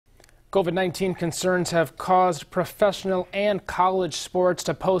COVID-19 concerns have caused professional and college sports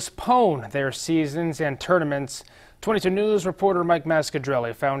to postpone their seasons and tournaments. 22 News reporter Mike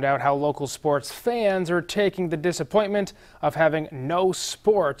Mascadrelli found out how local sports fans are taking the disappointment of having no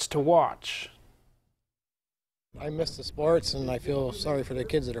sports to watch. I miss the sports, and I feel sorry for the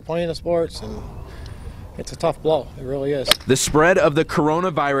kids that are playing the sports, and it's a tough blow. It really is. The spread of the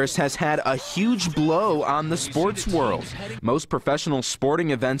coronavirus has had a huge blow on the sports world. Most professional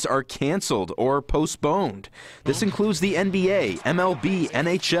sporting events are canceled or postponed. This includes the NBA, MLB,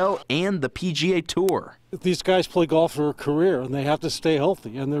 NHL, and the PGA Tour. These guys play golf for a career, and they have to stay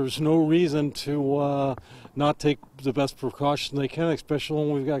healthy, and there's no reason to not take the best precautions they can, especially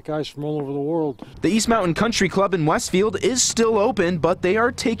when we've got guys from all over the world. The East Mountain Country Club in Westfield is still open, but they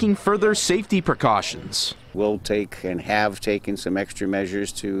are taking further safety precautions. We'll take and have taken some extra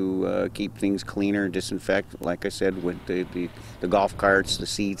measures to keep things cleaner, disinfect, like I said, with the golf carts, the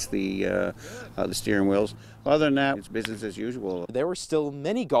seats, the steering wheels. Other than that, it's business as usual. There were still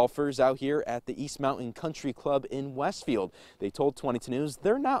many golfers out here at the East Mountain Country Club in Westfield. They told 22 News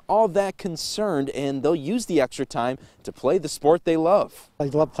they're not all that concerned, and they'll use the extra time to play the sport they love. I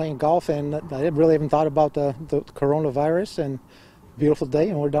love playing golf, and I really haven't thought about the coronavirus, and beautiful day,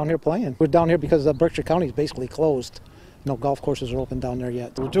 and we're down here playing. We're down here because Berkshire County is basically closed. No golf courses are open down there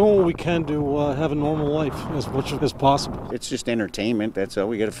yet. We're doing what we can to have a normal life as much as possible. It's just entertainment, that's all.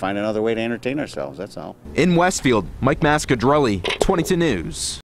 We got to find another way to entertain ourselves, that's all. In Westfield, Mike Mascadrelli, 22 News.